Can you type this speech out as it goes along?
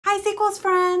Hi Sequels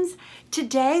friends!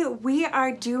 Today we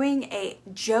are doing a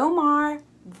Jomar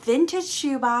vintage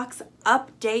shoebox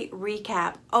update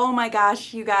recap. Oh my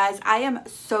gosh, you guys, I am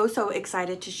so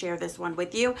excited to share this one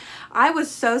with you. I was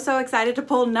so excited to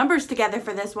pull numbers together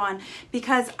for this one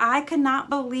because I could not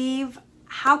believe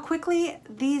how quickly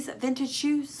these vintage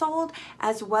shoes sold,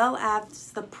 as well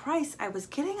as the price I was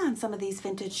getting on some of these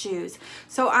vintage shoes.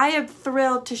 So I am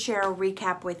thrilled to share a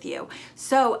recap with you.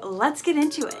 So let's get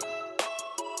into it.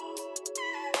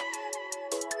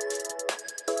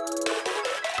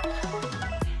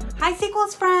 Hi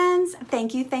Sequels friends!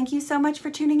 Thank you so much for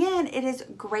tuning in. It is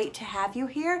great to have you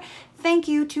here. Thank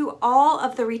you to all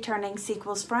of the returning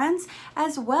Sequels friends,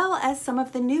 as well as some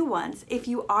of the new ones. If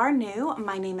you are new,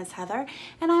 my name is Heather,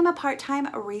 and I'm a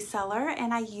part-time reseller,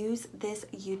 and I use this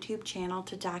YouTube channel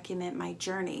to document my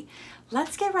journey.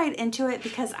 Let's get right into it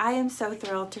because I am so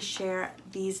thrilled to share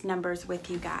these numbers with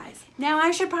you guys. Now,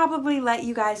 I should probably let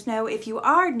you guys know, if you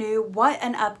are new, what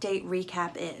an update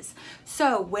recap is.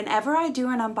 So whenever I do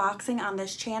an unboxing on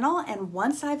this channel, and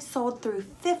once I've sold through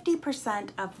 50%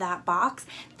 of that box,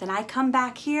 then I come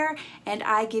back here and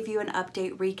I give you an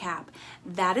update recap.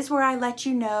 That is where I let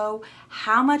you know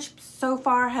how much so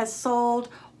far has sold,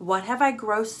 what have I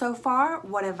grossed so far,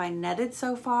 what have I netted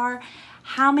so far,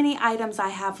 how many items I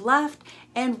have left,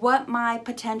 and what my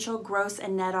potential gross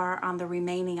and net are on the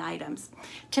remaining items.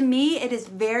 To me, it is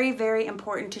very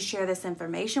important to share this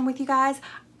information with you guys.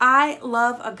 I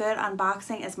love a good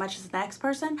unboxing as much as the next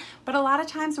person, but a lot of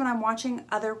times when I'm watching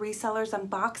other resellers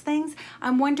unbox things,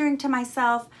 I'm wondering to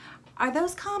myself, are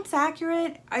those comps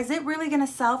accurate? Is it really gonna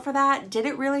sell for that? Did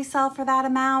it really sell for that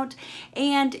amount?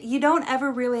 And you don't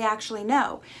ever really actually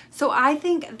know. So I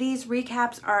think these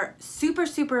recaps are super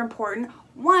important.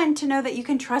 One, to know that you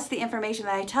can trust the information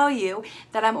that I tell you,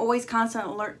 that I'm always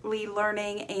constantly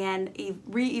learning and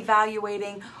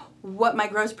re-evaluating what my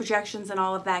gross projections and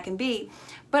all of that can be,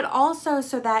 but also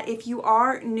so that if you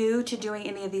are new to doing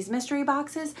any of these mystery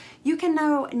boxes, you can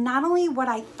know not only what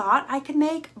I thought I could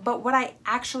make, but what I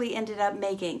actually ended up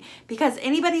making. Because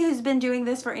anybody who's been doing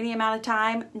this for any amount of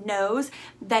time knows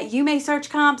that you may search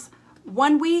comps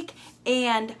 1 week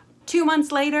and 2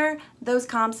 months later, those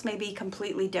comps may be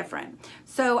completely different.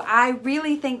 So I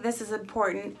really think this is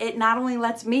important. It not only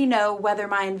lets me know whether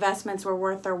my investments were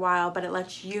worth their while, but it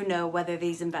lets you know whether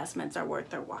these investments are worth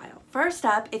their while. First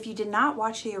up, if you did not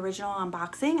watch the original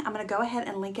unboxing, I'm gonna go ahead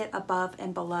and link it above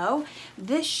and below.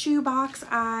 This shoe box,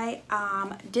 I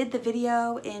did the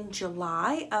video in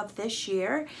July of this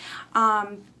year.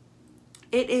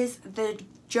 It is the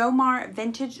Jomar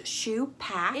Vintage Shoe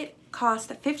Pack. It cost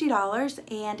 $50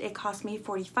 and it cost me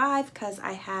 $45 because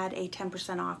I had a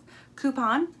 10% off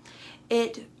coupon.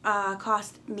 It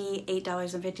cost me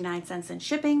 $8.59 in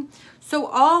shipping. So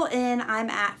all in, I'm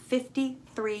at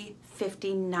 $53.59.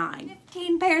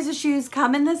 15 pairs of shoes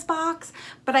come in this box,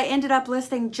 but I ended up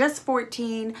listing just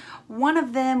 14. One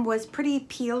of them was pretty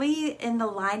peely in the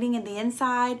lining and the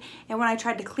inside, and when I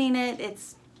tried to clean it,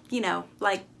 it's, you know,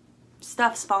 like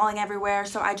stuff's falling everywhere,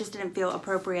 so I just didn't feel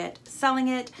appropriate selling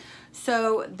it,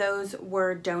 so those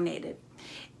were donated.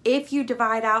 If you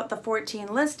divide out the 14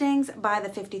 listings by the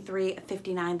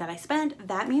 $53.59 that I spent,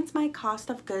 that means my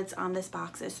cost of goods on this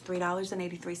box is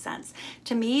 $3.83.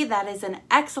 To me, that is an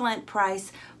excellent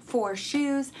price for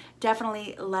shoes,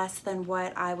 definitely less than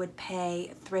what I would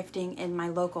pay thrifting in my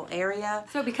local area.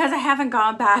 So because I haven't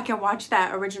gone back and watched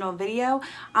that original video,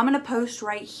 I'm gonna post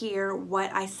right here what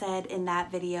I said in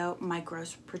that video my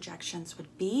gross projections would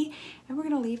be, and we're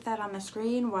gonna leave that on the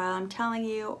screen while I'm telling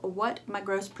you what my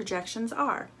gross projections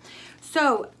are.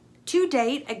 So to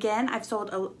date, again, I've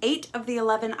sold 8 of the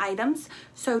 11 items.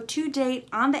 So to date,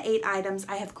 on the 8 items,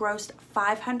 I have grossed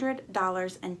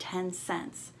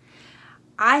 $500.10.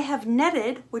 I have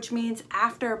netted, which means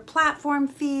after platform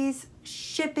fees,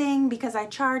 shipping, because I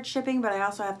charge shipping, but I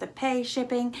also have to pay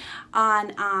shipping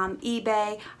on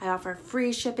eBay. I offer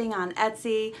free shipping on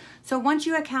Etsy. So once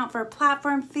you account for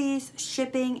platform fees,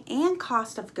 shipping, and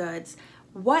cost of goods,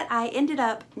 what I ended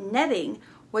up netting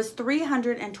was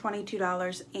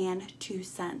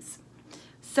 $322.02.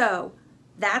 So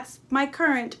that's my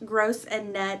current gross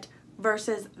and net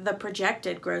versus the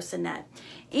projected gross and net.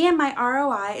 And my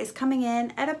ROI is coming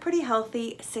in at a pretty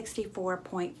healthy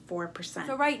 64.4%.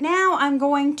 So right now I'm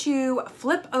going to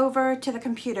flip over to the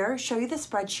computer, show you the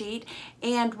spreadsheet,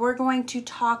 and we're going to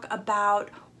talk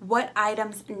about what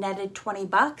items netted 20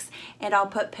 bucks, and I'll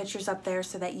put pictures up there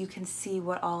so that you can see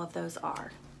what all of those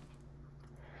are.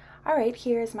 All right,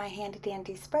 here's my handy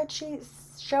dandy spreadsheet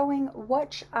showing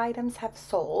which items have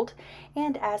sold.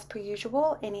 And as per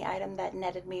usual, any item that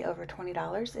netted me over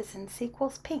 $20 is in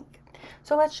Sequels Pink.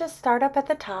 So let's just start up at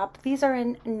the top. These are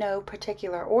in no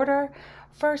particular order.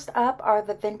 First up are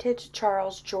the vintage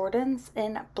Charles Jordans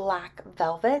in black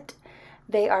velvet.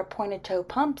 They are pointed toe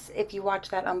pumps. If you watch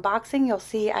that unboxing, you'll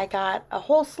see I got a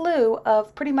whole slew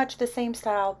of pretty much the same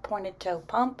style pointed toe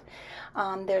pump.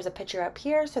 There's a picture up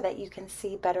here so that you can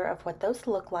see better of what those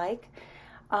look like.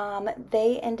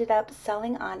 They ended up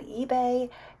selling on eBay,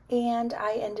 and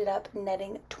I ended up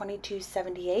netting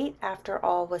 $22.78 after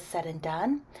all was said and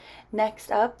done.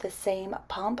 Next up, the same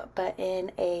pump but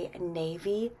in a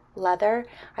navy leather.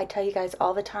 I tell you guys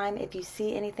all the time, if you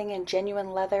see anything in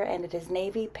genuine leather and it is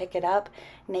navy, pick it up.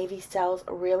 Navy sells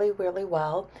really, really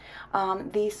well.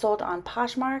 These sold on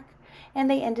Poshmark, and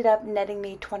they ended up netting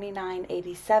me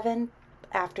 $29.87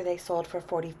 after they sold for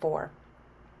 $44.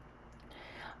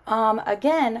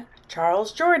 Again,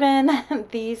 Charles Jordan.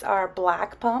 These are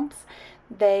black pumps.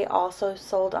 They also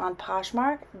sold on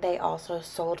Poshmark. They also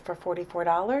sold for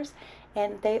 $44,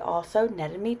 and they also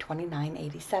netted me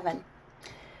 $29.87.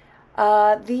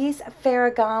 These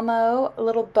Ferragamo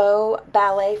little bow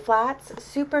ballet flats,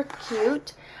 super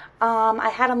cute.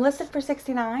 I had them listed for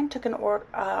 $69, took an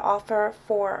offer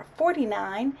for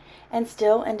 $49, and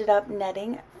still ended up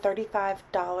netting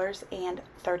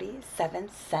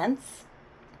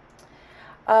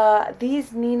 $35.37.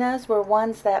 These Ninas were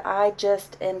ones that I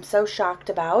just am so shocked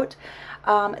about.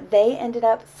 They ended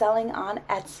up selling on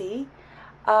Etsy.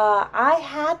 I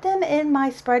had them in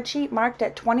my spreadsheet marked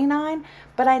at $29,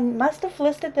 but I must have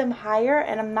listed them higher,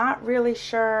 and I'm not really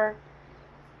sure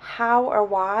how or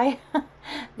why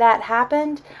that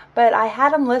happened, but I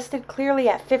had them listed clearly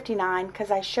at $59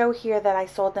 because I show here that I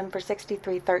sold them for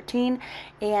 $63.13,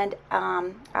 and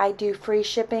I do free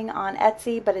shipping on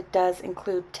Etsy, but it does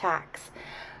include tax.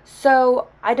 So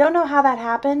I don't know how that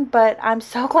happened, but I'm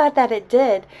so glad that it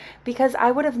did, because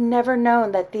I would have never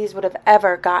known that these would have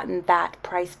ever gotten that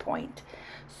price point.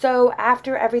 So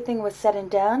after everything was said and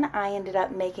done, I ended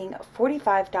up making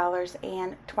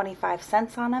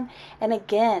 $45.25 on them. And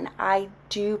again, I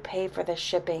do pay for the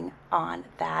shipping on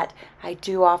that. I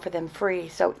do offer them free.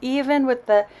 So even with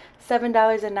the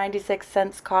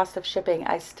 $7.96 cost of shipping,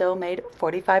 I still made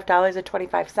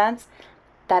 $45.25.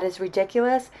 That is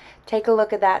ridiculous. Take a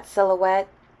look at that silhouette,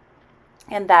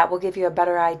 and that will give you a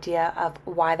better idea of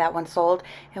why that one sold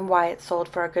and why it sold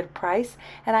for a good price.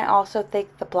 And I also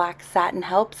think the black satin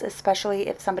helps, especially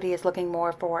if somebody is looking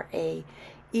more for a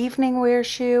evening wear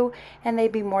shoe, and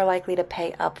they'd be more likely to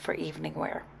pay up for evening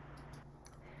wear.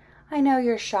 I know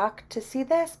you're shocked to see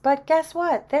this, but guess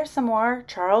what? There's some more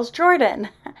Charles Jordan.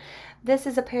 This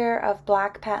is a pair of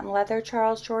black patent leather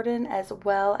Charles Jordan, as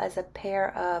well as a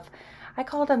pair of, I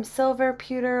called them silver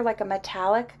pewter, like a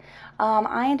metallic.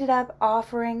 I ended up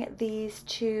offering these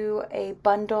to a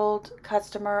bundled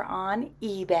customer on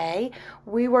eBay.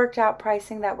 We worked out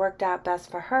pricing that worked out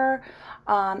best for her.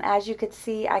 As you could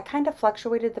see, I kind of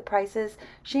fluctuated the prices.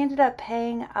 She ended up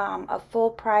paying a full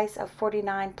price of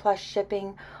 $49 plus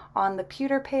shipping on the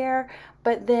pewter pair,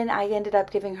 but then I ended up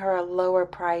giving her a lower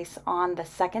price on the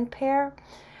second pair.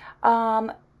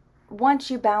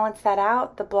 Once you balance that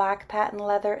out, the black patent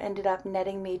leather ended up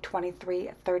netting me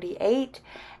 $23.38,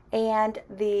 and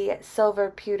the silver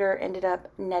pewter ended up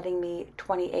netting me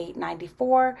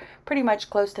 $28.94, pretty much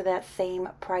close to that same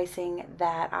pricing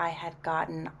that I had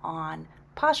gotten on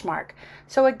Poshmark.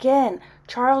 So again,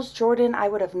 Charles Jordan, I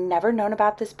would have never known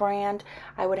about this brand.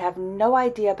 I would have no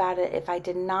idea about it if I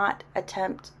did not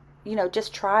attempt,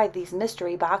 just try these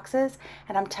mystery boxes.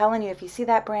 And I'm telling you, if you see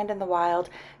that brand in the wild,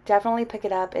 definitely pick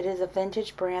it up. It is a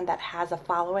vintage brand that has a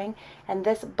following. And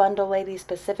this bundle lady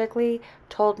specifically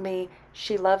told me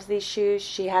she loves these shoes.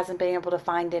 She hasn't been able to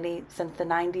find any since the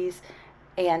 90s,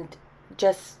 and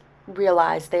just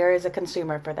realize there is a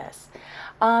consumer for this.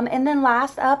 And then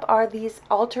last up are these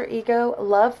Alter Ego.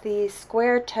 Love these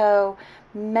square toe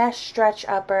mesh stretch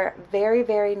upper, very,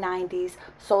 very 90s.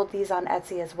 Sold these on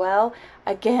Etsy as well.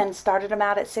 Again, started them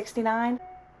out at $69,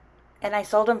 and I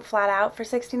sold them flat out for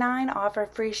 $69. Offer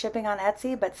free shipping on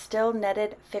Etsy, but still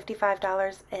netted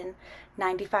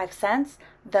 $55.95.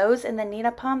 Those in the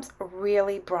Nina pumps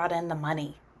really brought in the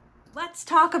money. Let's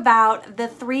talk about the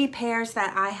 3 pairs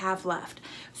that I have left.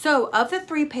 So of the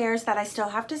 3 pairs that I still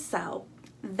have to sell,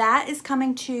 that is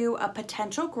coming to a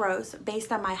potential gross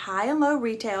based on my high and low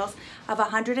retails of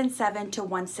 107 to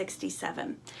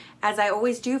 167. As I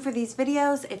always do for these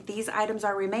videos, if these items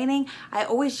are remaining, I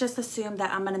always just assume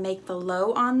that I'm going to make the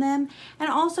low on them.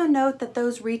 And also note that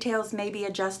those retails may be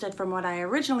adjusted from what I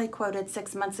originally quoted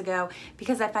 6 months ago,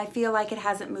 because if I feel like it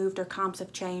hasn't moved or comps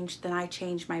have changed, then I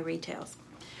change my retails.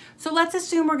 So let's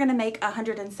assume we're going to make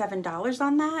 $107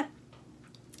 on that.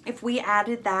 If we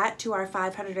added that to our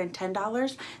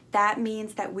 $510, that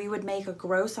means that we would make a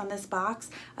gross on this box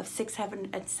of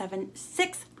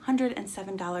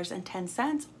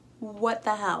 $607.10. What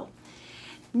the hell?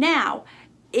 Now,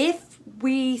 if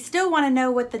we still want to know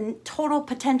what the total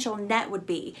potential net would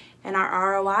be, and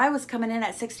our ROI was coming in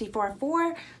at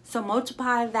 64.4, so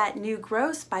multiply that new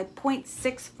gross by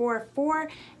 0.644,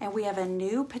 and we have a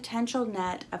new potential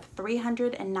net of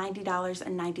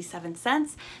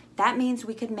 $390.97. That means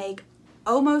we could make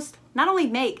almost, not only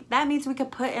make, that means we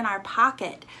could put in our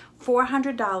pocket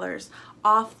 $400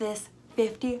 off this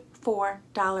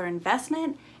 $54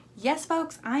 investment. Yes,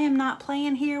 folks, I am not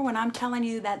playing here when I'm telling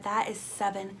you that that is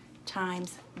 7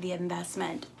 times the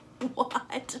investment.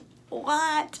 What?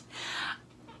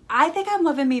 I think I'm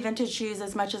loving me vintage shoes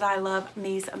as much as I love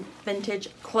me some vintage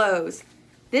clothes.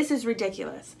 This is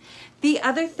ridiculous. The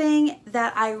other thing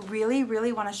that I really,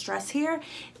 really want to stress here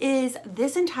is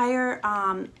this entire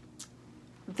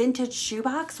vintage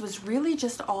shoebox was really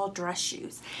just all dress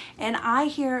shoes. And I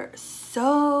hear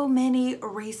so many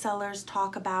resellers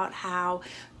talk about how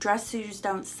dress shoes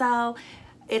don't sell.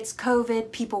 It's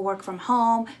COVID, people work from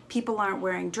home, people aren't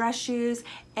wearing dress shoes,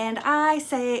 and I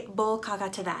say bull caca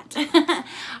to that.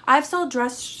 I've sold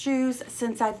dress shoes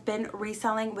since I've been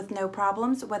reselling with no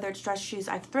problems, whether it's dress shoes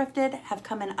I've thrifted, have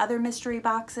come in other mystery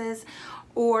boxes,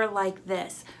 or like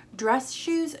this. Dress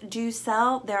shoes do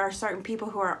sell. There are certain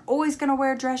people who are always going to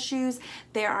wear dress shoes.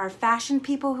 There are fashion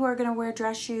people who are going to wear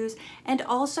dress shoes. And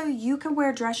also you can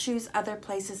wear dress shoes other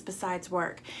places besides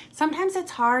work. Sometimes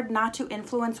it's hard not to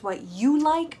influence what you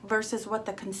like versus what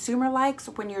the consumer likes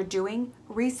when you're doing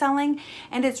reselling.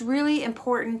 And it's really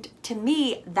important to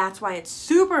me, that's why it's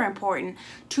super important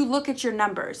to look at your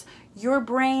numbers. Your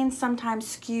brain sometimes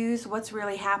skews what's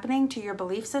really happening to your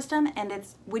belief system, and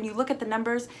it's when you look at the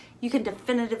numbers, you can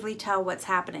definitively tell what's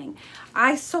happening.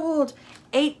 I sold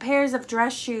 8 pairs of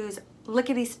dress shoes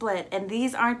lickety split, and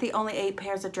these aren't the only 8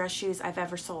 pairs of dress shoes I've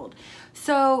ever sold.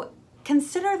 So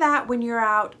consider that when you're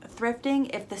out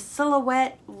thrifting, if the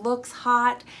silhouette looks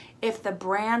hot, if the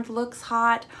brand looks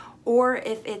hot, or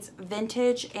if it's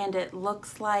vintage and it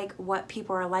looks like what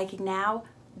people are liking now.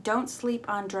 Don't sleep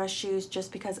on dress shoes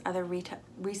just because other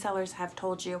resellers have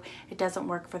told you it doesn't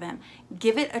work for them.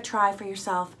 Give it a try for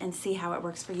yourself and see how it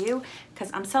works for you,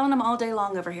 because I'm selling them all day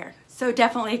long over here. So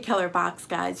definitely a killer box,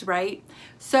 guys, right?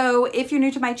 So if you're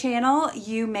new to my channel,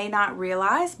 you may not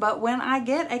realize, but when I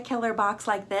get a killer box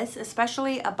like this,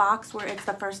 especially a box where it's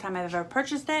the first time I've ever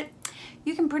purchased it,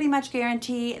 you can pretty much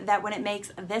guarantee that when it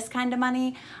makes this kind of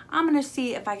money, I'm gonna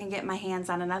see if I can get my hands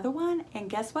on another one. And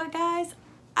guess what, guys?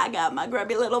 I got my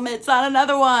grubby little mitts on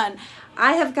another one.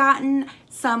 I have gotten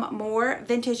some more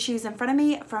vintage shoes in front of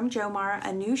me from Jomar,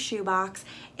 a new shoe box,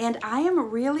 and I am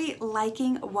really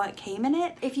liking what came in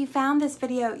it. If you found this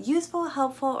video useful,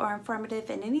 helpful, or informative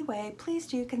in any way, please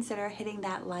do consider hitting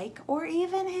that like or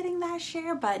even hitting that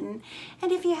share button.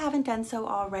 And if you haven't done so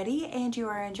already and you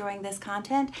are enjoying this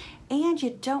content and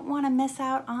you don't want to miss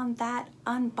out on that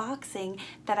unboxing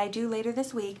that I do later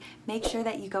this week, make sure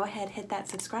that you go ahead, hit that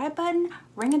subscribe button,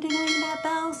 ring-a-ding-ling that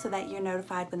bell so that you're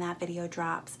notified when that video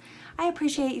drops. I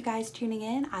appreciate you guys tuning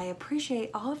in. I appreciate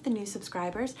all of the new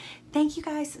subscribers. Thank you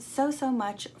guys so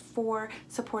much for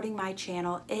supporting my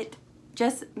channel. It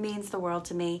just means the world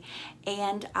to me.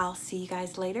 And I'll see you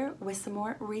guys later with some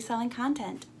more reselling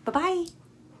content. Bye-bye.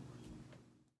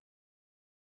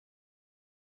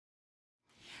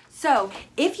 So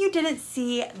if you didn't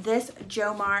see this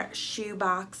Jomar shoe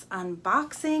box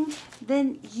unboxing,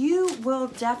 then you will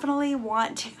definitely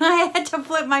want to. I had to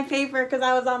flip my paper because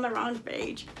I was on the wrong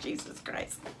page. Jesus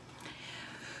Christ.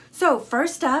 So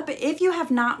first up, if you have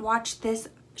not watched this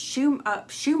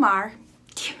Jomar